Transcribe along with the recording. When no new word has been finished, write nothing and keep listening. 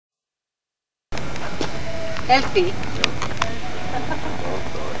Healthy.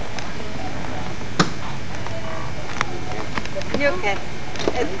 You can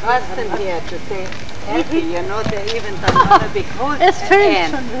trust them here to say healthy, you know, they even don't want to be cold. It's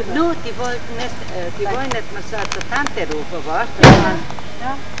fint. Nu, de var nästan så att tanter ropade vart.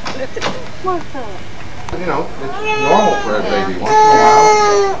 Ja. You know, it's normal for a baby once in a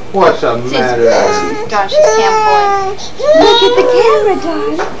while. What's the matter? Darn, she's camera. Look at the camera,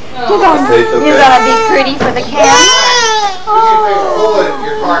 darling. You're gonna be pretty for the camera. Pull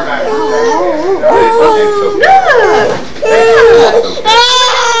your car back.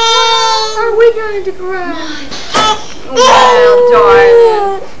 Are we going to cry? Well,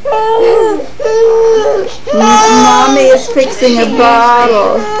 darling. Mommy is fixing a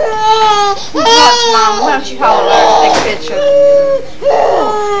bottle. Yes, Mom, why don't you hold her and take a picture?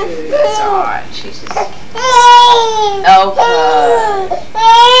 It's alright, she's just... Okay.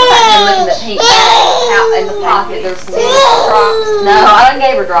 I'm looking at Pete out in the pocket. There's some drops. No, I done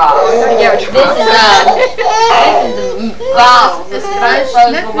gave her drops. This is the bottle. This is the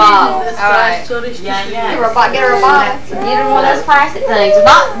disposable bottle. Alright. Get her a bottle. Get her one of those plastic things.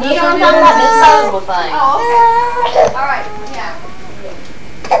 Not, you know what I'm talking about? Disposable things. Oh, okay. Alright, yeah.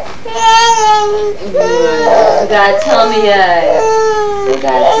 You got a tummy ache. You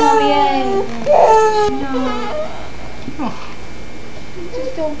got a tummy ache. No.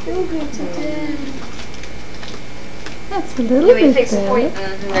 Just don't feel good today. That's a little bit better.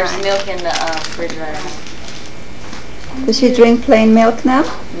 There's milk in the refrigerator. Does she drink plain milk now?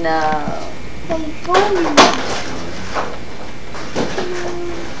 No.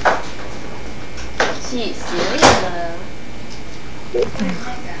 She's serious though.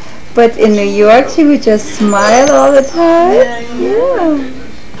 But in New York, she would just smile all the time. Yeah.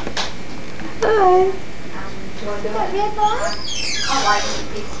 Hi.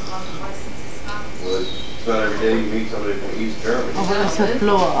 Well, it's not every day you meet somebody from East Germany. Och hon har sett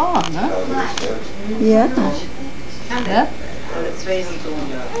blå ögon. Yeah. Ja.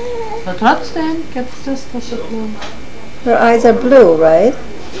 Men trotzdem gibt es das blå. Her eyes are blue, right?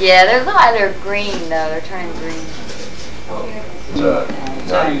 Yeah, they're green though. They're turning green.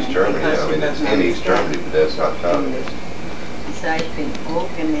 It's not East Germany. I mean, it's in East Germany, but that's not communist.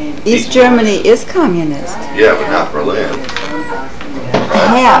 East Germany is communist. Yeah, but not Berlin.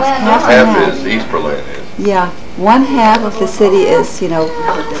 Half and Half half. is East Berlin is. Yeah, one half of the city is, you know,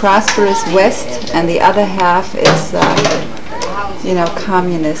 prosperous west, and the other half is, you know,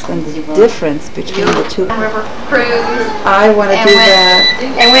 communist. And the difference between the two. River cruise. I want to do that.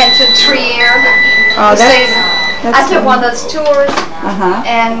 And went to Trier. Oh, I took one of those tours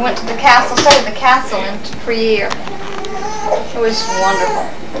and went to the castle, stayed at the castle in Trier. It was wonderful.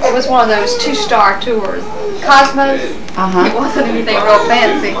 It was one of those 2-star tours. Cosmos. It wasn't anything real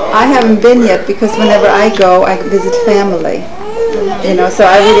fancy. I haven't been yet because whenever I go, I visit family. You know, so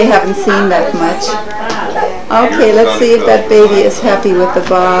I really haven't seen that much. Okay, let's see if that baby is happy with the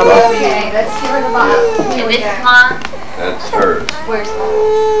bottle. Okay, let's give her the bottle. And this is mine? That's hers. Where's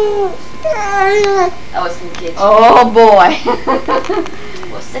mine? Oh, it's in the kitchen. Oh boy.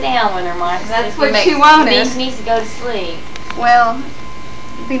 Well, sit down with her, Mike. That's what she wanted. Niece needs to go to sleep. Well,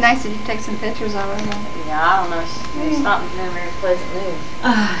 it'd be nice if you take some pictures of her. Yeah, I don't know. She's not in a very pleasant mood.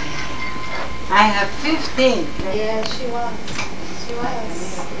 I have 15. Yeah, she was. She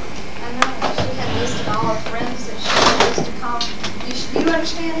was. I know. She had listed all her friends that she used to call. Do you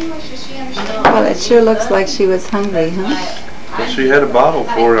understand English? Does she understand? Well, it sure looks like she was hungry, huh? Well, she had a bottle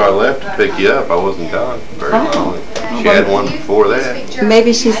for her. I left to pick you up. I wasn't gone very long. She had one before that.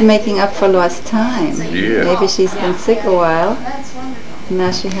 Maybe she's making up for lost time. Yeah. Maybe she's been sick a while. That's wonderful.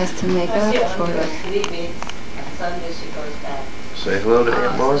 Now she has to make up for it. Say hello to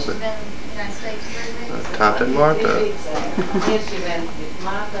Aunt Martha. Tante Martha.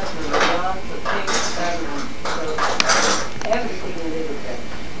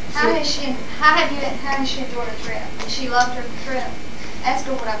 How has she enjoyed her trip? Did she love her trip? Ask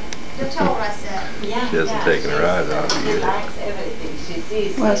her tell her what I said. She hasn't taken her eyes off of you.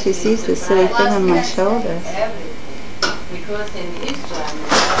 Well, she sees this silly thing on my shoulders.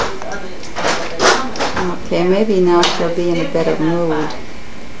 Okay, maybe now she'll be in a better mood.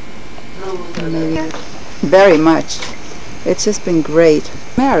 Maybe very much. It's just been great.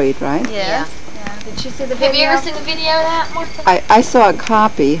 Married, right? Yeah. Did you see the video? Have you ever seen the video of that, Martha? I saw a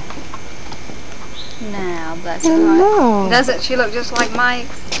copy. No, that's Hello. Doesn't she look just like Mike?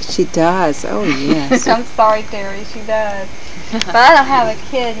 She does. Oh, yes. I'm sorry, Terry, she does. But I don't have a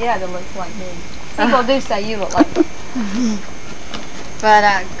kid yet that looks like me. People do say you look like me.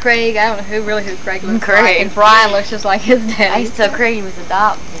 But Craig, I don't know who Craig looks like. And Brian looks just like his dad. I used to tell Craig he was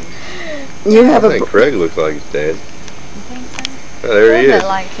adopted. You have I a... think Craig looks like his dad. You think so? Oh, there he is.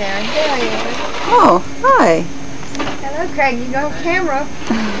 Like Terry. There he is. Oh, hi. Hello, Craig. You go on camera.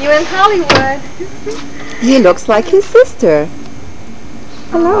 You in Hollywood. He looks like his sister.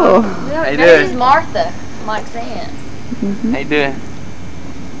 Hello. How you Mary's doing? Martha, Mike's aunt. Mm-hmm. How you doing?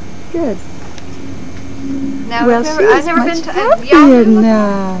 Good. Now, Well, I've never much been to happier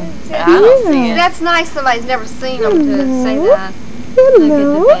now. I don't see it. That's nice. Somebody's never seen them to say that. Look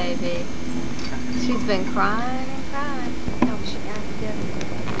Hello. at the baby. She's been crying and crying. Oh, she did.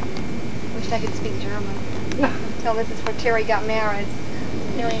 Wish I could speak German. Tell this is where Terry got married.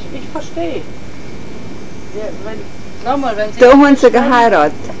 Ich verstehe. Ja, Da haben sie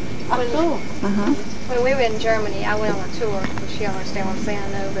geheiratet. Ach so. Uh-huh. When we were in Germany, I went on a tour. She don't understand what I'm saying, I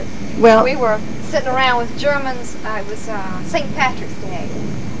know, but Well, we were sitting around with Germans. It was St. Patrick's Day,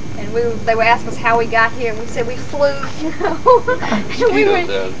 and they would ask us how we got here, and we said we flew. And we were,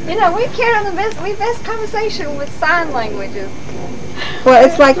 we carried on the best conversation with sign languages. well,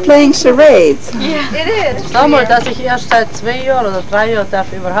 it's like playing charades. Yeah, it is. Schau mal, dass ich erst seit 2 Jahren oder 3 Jahren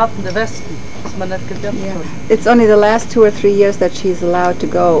darf überhaupt in den Westen. Dass man nicht gedürft wird. It's only the last 2 or 3 years that she's allowed to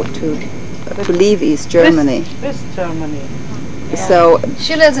go to leave East Germany. West Germany. So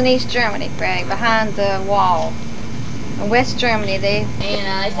She lives in East Germany, Greg, behind the wall. In West Germany, they They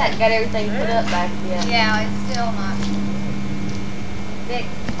got everything put up back yet. yeah, it's still not big.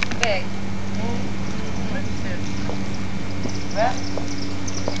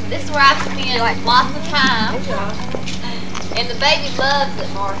 This is where I spend like lots of time. And the baby loves it,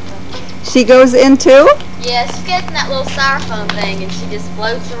 Martha. she goes in too? Yeah, she gets in that little styrofoam thing and she just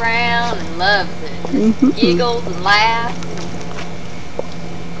floats around and loves it. Mhm. Giggles and laughs.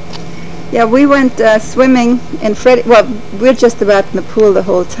 Yeah, we went swimming in Freddie. Well, we're just about in the pool the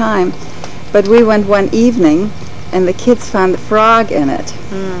whole time, but we went one evening, and the kids found the frog in it,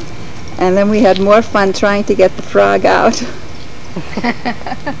 and then we had more fun trying to get the frog out.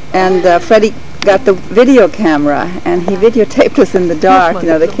 And Freddie got the video camera, and he videotaped us in the dark. You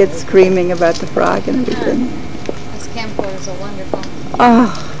know, the kids screaming about the frog and everything. These camcorders are wonderful.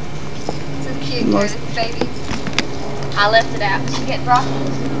 Oh, So cute, Most- babies. I left it out. She get broccoli.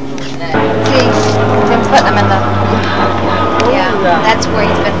 See, Jim's putting them in the. Yeah, that's where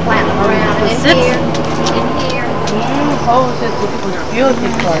he's been flapping around. And in here, Oh, that's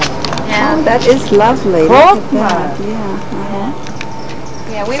beautiful. Yeah. that is lovely. Look at that. Yeah.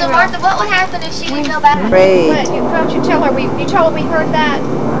 Yeah, we So were. Martha, what would happen if she didn't go back? Great. Don't you tell her you told her we heard that?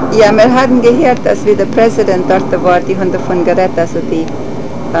 Ja, wir hatten gehört, dass wie der Präsident dort war, die haben davon geredet, also die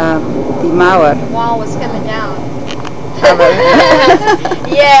Mauer. The wall was coming down. Aber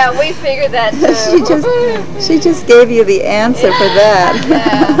Yeah, we figured that too. she just gave you the answer for that.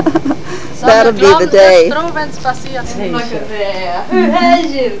 That'll be the day. Tro, wenn's passiert. Look at there. Who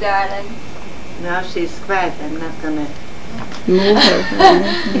has you, darling? Now she's quiet. I'm not gonna. Move her.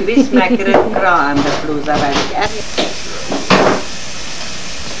 We smack her in craw on the blues already.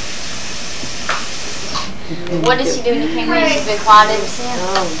 What did she do when you came in? She's been quiet ever since.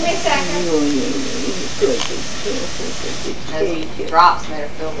 Wait a second. Those drops made her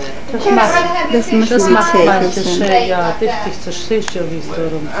feel better. Das I'd macht, rather have you Das finish muss das man macht take manche her. schön, ja, richtig so sicher, wie es da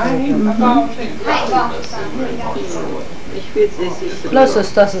rumfällt. Ich will this is Lass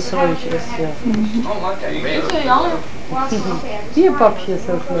es, dass es ruhig ist, ja. Hier, Papier ist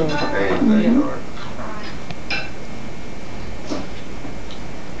auch los.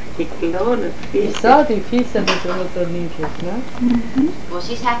 die kleine Ich sah die Füße, das ist immer so niedlich, ne? Well,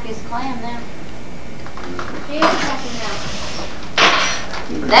 she's happy as a clam now. She is happy now.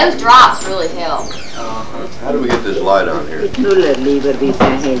 Those drops really help. How do we get this light on here? Ich knuller lieber wie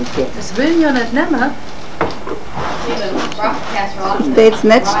sein Händchen. Das will ja nicht nehmen. Steht's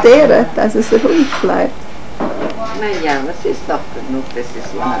nicht stehen, dass es ruhig bleibt. Naja, was ist doch genug, das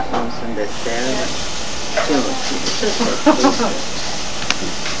ist ja nach uns und dasselbe.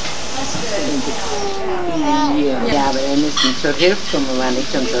 Ja, aber wir müssen zur Hilfe kommen, wenn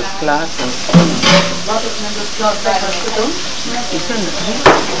nicht um das Glas und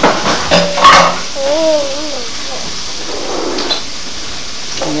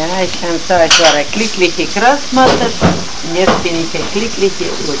ja, ich kann sagen, ich war eine glückliche Großmutter und jetzt bin ich eine glückliche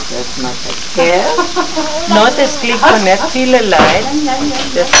Urgroßmutter. Gell? No, das Glück von nicht viele Leute.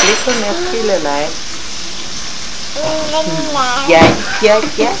 Das Glück von nicht viele Leute. Ja.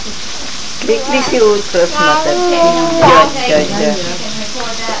 Glückliche Urgroßmutter. Ja.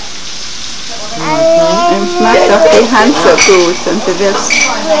 Und es macht auch die Hand so gut und du wirst...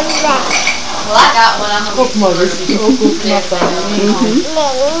 Well, I got one. I'm Guck mal, das ist auch gut gemacht.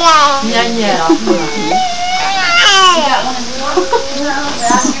 Ja, ja.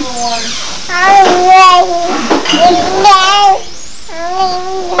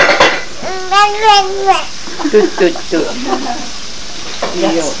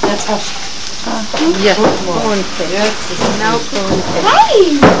 Yes, that's how. Yes, punte. Now punte.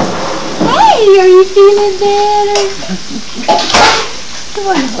 Hey! Hey, are you feeling better? You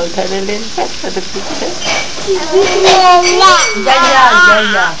want to hold her a little bit for the picture? Yeah.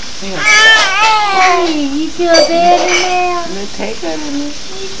 Hey, you feel better now? No, take her a little. You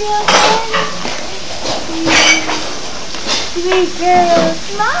feel better? Sweet girl,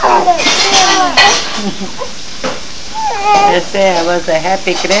 smile at me. They say I was a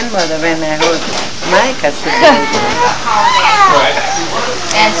happy grandmother when I hold Mike as a baby. Right.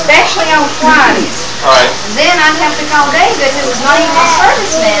 And especially on Fridays. All right. Then I'd have to call David, who was not even a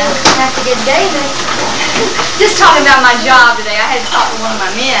serviceman. I'd have to get David. Just talking about my job today, I had to talk to one of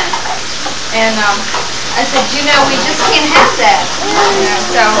my men. And I said, you know, we just can't have that.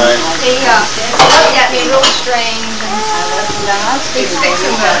 So he looked at me real strange. And he's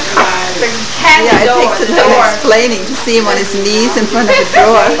fixing the cabinet door. It takes a little explaining to see him on his knees in front of the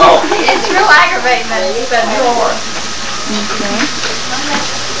drawer. Oh. It's real aggravating that it's a drawer.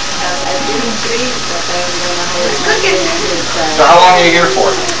 So how long are you here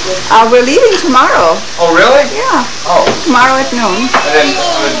for? We're leaving tomorrow. Oh, really? Yeah. Oh. Tomorrow at noon. And then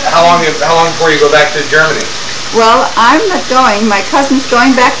how long before you go back to Germany? Well, I'm not going. My cousin's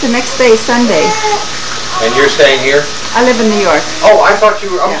going back the next day, Sunday. And you're staying here? I live in New York. Oh, I thought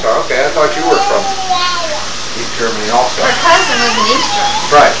you were, I'm sorry, okay, I thought you were from East Germany also. Her cousin lives in East Germany.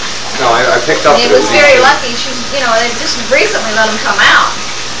 Right. No, I picked up And he that it was was very East lucky. She's, you know, they just recently let him come out.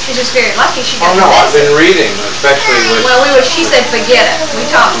 She's just very lucky she got Germany. Oh, no, to I've visit. been reading, especially with... Well, she said forget it. We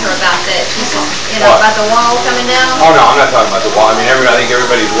talked to her about that. She said, you know, What? about the wall coming down. Oh, no, I'm not talking about the wall. I mean, I think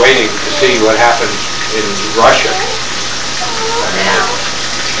everybody's waiting to see what happened in Russia. Yeah.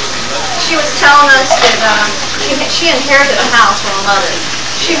 She was telling us that she inherited a house from her mother.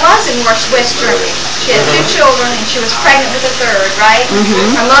 She was in West Germany. She had 2 children and she was pregnant with a 3rd, right?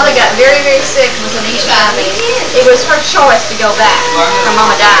 Her mother got very, very sick and was in East Germany. It was her choice to go back. Her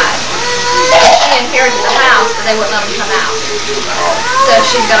mama died. She inherited the house, but they wouldn't let them come out. So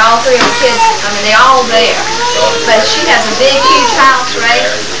she's got all 3 of the kids. I mean, they're all there. But she has a big, huge house, right?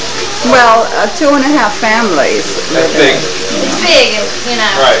 Well, 2.5 families. That's big. It's big, you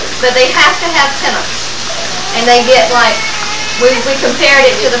know. Right. But they have to have tenants. And they get like, we compared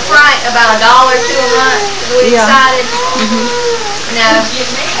it to the front, about $1 or $2 a month. We decided. Now,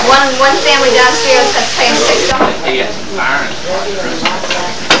 one family downstairs has to pay $6.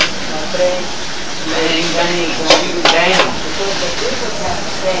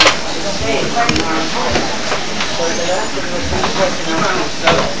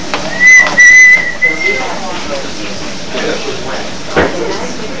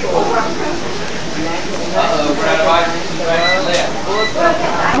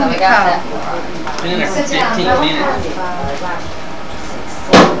 We got that. Been in there for 15 minutes.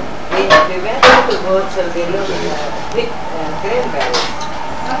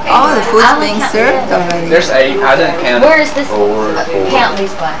 Oh, the food's being served already. There's 8. I didn't count it. Where is this? 4, 4. Count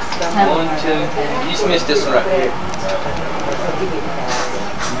these glasses. 1, 2. You just missed this one right here.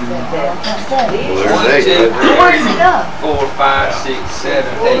 Well, there's 8. Where does it go? 4, 5, 6, 7,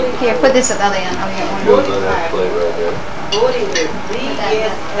 8. Here, put this at the other end. Oh, you got one. Goes on that plate right there.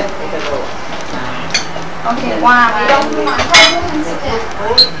 Okay, wow.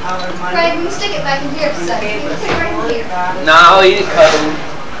 Craig, you stick it back in here a second. You stick it right in here. No, I'll eat it cuddled.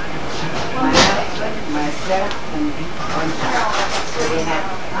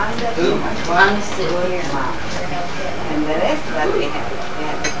 One is sitting here. And the rest that we have to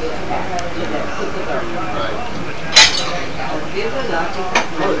give back to the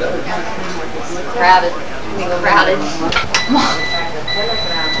Crowded. Crowded.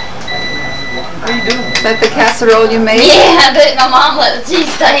 What are you doing? Is that the casserole you made? Yeah, but my mom let the cheese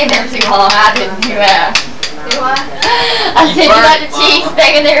stay in there too long. I didn't do that. Do what? I said, you let the cheese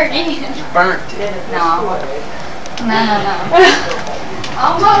stay in there again. Burnt it. No. No.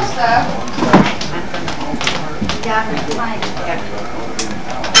 Almost, though.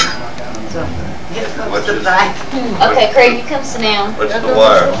 What's the price? Okay, Craig, you come sit down. What's the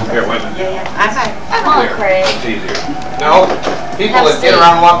wire? Here, wait a minute. Come on, Craig. It's easier. No, people that get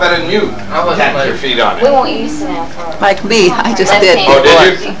around a lot better than you. Tap your feet on We it. want you to sit down first. Like me, I just did. Oh,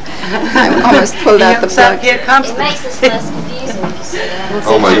 did you? I almost pulled out the plug. Here comes It makes this less confusing if you sit down.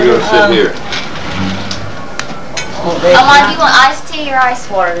 Oh my, you're gonna sit here. Oh, Mom, do you want iced tea or ice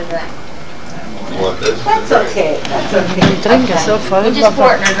water to drink? Want this? That's okay. That's okay. Drink is so fun. We just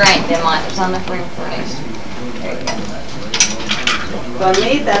pour it in her drink then, Mike. There's not enough room for it. There you go. For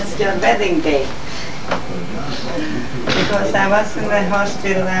me, that's your wedding day. Because I was in the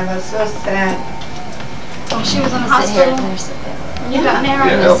hospital, I was so sad. Oh, she was in the hospital. You got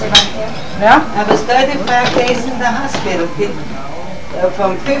married. Yeah? I was 35 days in the hospital.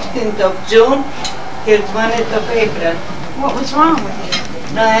 From 15th of June till 20th of April. What was wrong with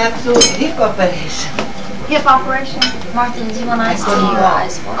you? No, I have to hip operation. Hip operation? Martin, do you want iced tea couldn't or walk.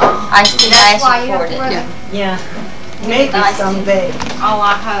 ice water? Iced tea, That's ice why you have to water. wear the... Yeah. Maybe Nice. someday. Oh,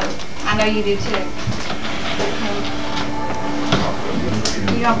 I hope. I know you do too.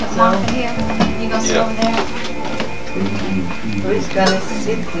 You gonna put Martha here? You gonna sit over there? Who's gonna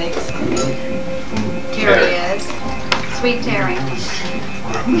sit next to me? Terry is. Sweet Terry.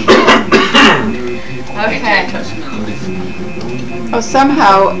 Okay. Oh,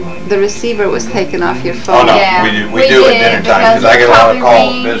 somehow the receiver was taken off your Oh, phone. no, Yeah, we do at dinner time, because I get a lot of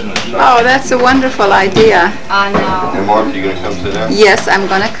calls, business. So. Oh, that's a wonderful idea. I know. And Mark, you gonna come sit down? Yes, I'm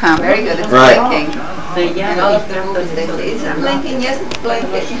gonna come. Very good. It's Right. blinking. The yellow. Is it blinking? Yes, it's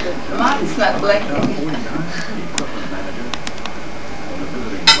blinking. Mine's not blinking.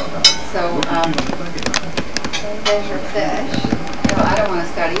 So, There's your fish. no, I don't want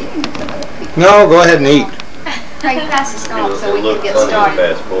to start eating it. No, go ahead and eat. Hey, pass the stone so we It can looks get funny to started.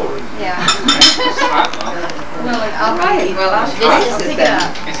 fast forward. Yeah. All right. Well, I'll This is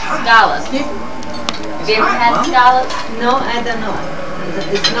scallops. Have you ever had scallops? No, I don't know.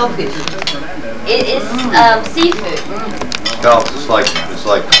 It's no fish. It is seafood. Scallops, it's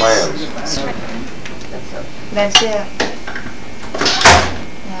like clams. That's it.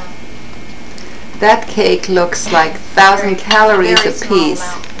 That cake looks like 1,000 calories Very a small piece.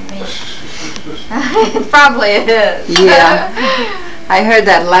 amount for me. Probably is. Yeah. I heard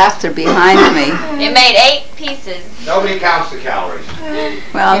that laughter behind me. It made 8 pieces. Nobody counts the calories. Here,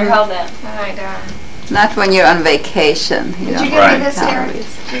 Well, hold that. All right, darling. not when you're on vacation. You Did don't you give me Right. this, Terry? calories.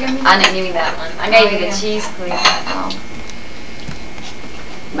 Did you give me I didn't give you that one. I gave you the cheese cleaver.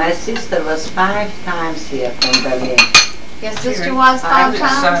 My sister was 5 times here from Berlin. Your sister was 5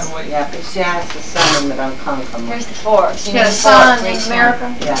 times? Yeah, but she has a son in Ronkonkoma. Here's the fork. She had a son in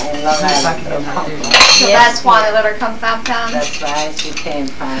America? Yeah, in Long Island, Ronkonkoma. So that's why they let her come 5 times? That's why she came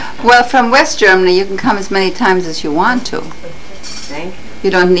 5 times. Well, from West Germany, you can come as many times as you want to. Thank you. You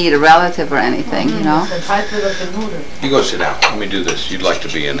don't need a relative or anything, you know. You go sit down. Let me do this. You'd like to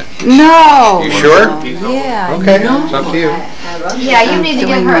be in it. No. You sure? Yeah. Okay, it's up to you. Yeah, you need to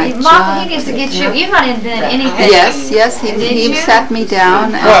get doing her. my Martha, he job. needs to get you. You've not even done anything. Yes, yes, Did he you? sat me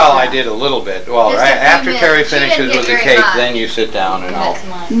down. And Well, I did a little bit. Well, Just a few after minutes. Terry She didn't finishes get with the very cake, much. then you sit down and I'll... That's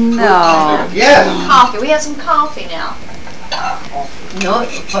mine. No. Yes. Coffee. We have some coffee now. No,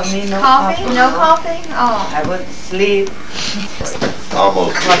 for me, no Coffee? No coffee? Oh. I would sleep.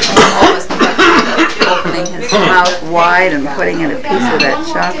 Almost. Opening his mouth wide and putting in a piece of that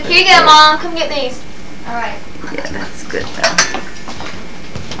chocolate. Here you go, Mom. Come get these. All right. Yeah, that's good though.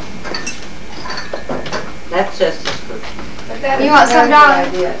 That's just as good. You want some,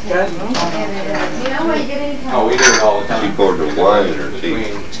 darling? Trust me. You know where you get any Oh, we do it all the time. She poured the wine in her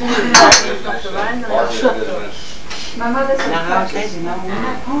tea. Between My mother said, Now, how's this?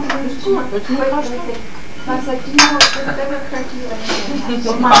 I was like, do you know what would ever occur to you?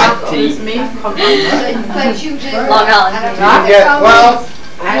 But you did. Long Island. Well,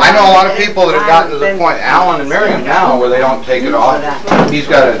 I know a lot of people that have gotten to the point, Alan and Miriam now, where they don't take it off. He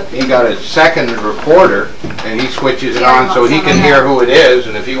got a second recorder, and he switches it on so he can hear who it is,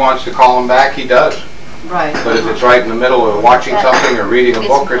 and if he wants to call him back, he does. Right. But if it's right in the middle of watching something or reading a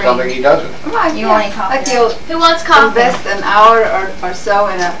book or something, he doesn't. Right, You want any coffee? like you'll Who wants coffee? invest an hour or so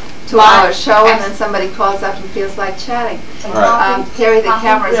in a 2-hour show, and then somebody calls up and feels like chatting. Right. Terry, the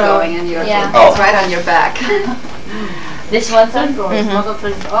camera's going, and you're Yeah. it's right on your back. This one, some? And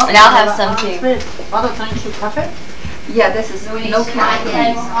I'll have some too. Yeah, this is no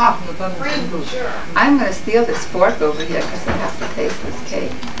caffeine. I'm going to steal this fork over here because I have to taste this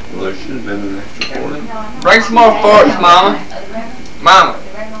cake. Well, there should have been an extra fork. Bring some more forks, Mama. Mama.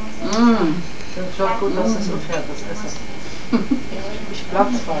 Mmm.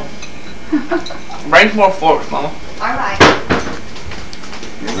 Bring some more forks, Mama. All right.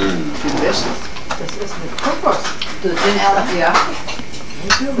 Delicious. Yeah.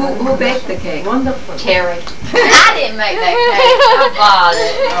 Who baked the cake? Terry. I didn't make that cake.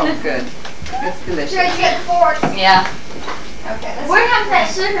 Oh, good. It's Here, delicious. you get the forks. Yeah. Okay, let's Where happened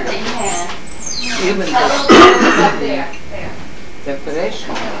that sugar that you had? Even That the little one was up there.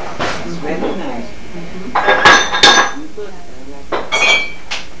 decoration is very nice.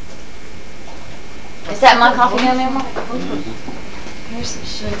 Is that my coffee down there, Mom? Here's some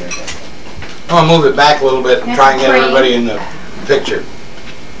sugar. I'm gonna move it back a little bit and try and get everybody in the picture.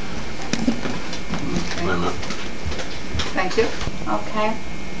 Thank you. Okay.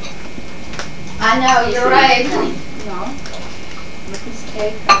 I know, you're right. No. With this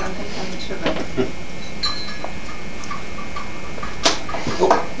cake, I don't think I'm sugar.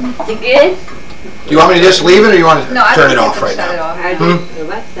 Is it good? Do you want me to just leave it, or you want to No, I turn don't it think off we right shut it now? off. I did.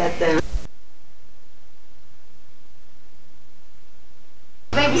 What's that then?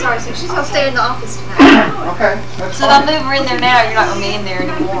 Baby's already said she's gonna stay in the office tonight. Okay, that's So if I move her in there now, you're not going to be in there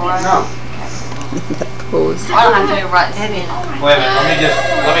anymore, right? No. Pose. I don't have to do it right this minute. Wait a minute,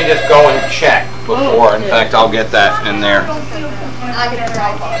 let me just go and check before. In fact, I'll get that in there. I get it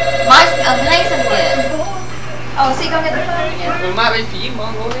right. Mike's amazing good. Oh, is he gonna get the phone? It might be for you,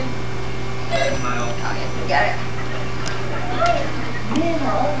 Mom. Go ahead. Oh, yes, we got it.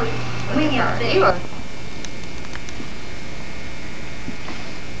 You are.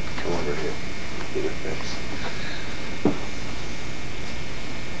 Come over here. Get her fixed.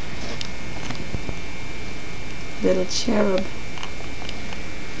 Little cherub.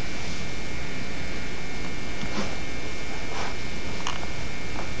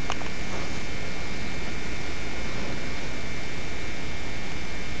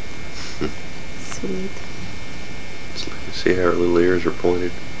 Sweet. See how her little ears are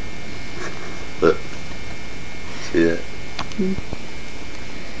pointed? Look. See that?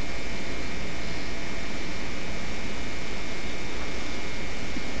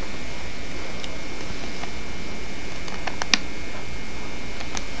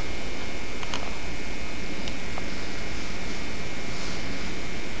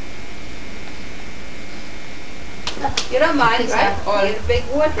 You don't mind, right? Or a big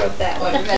wardrobe that way.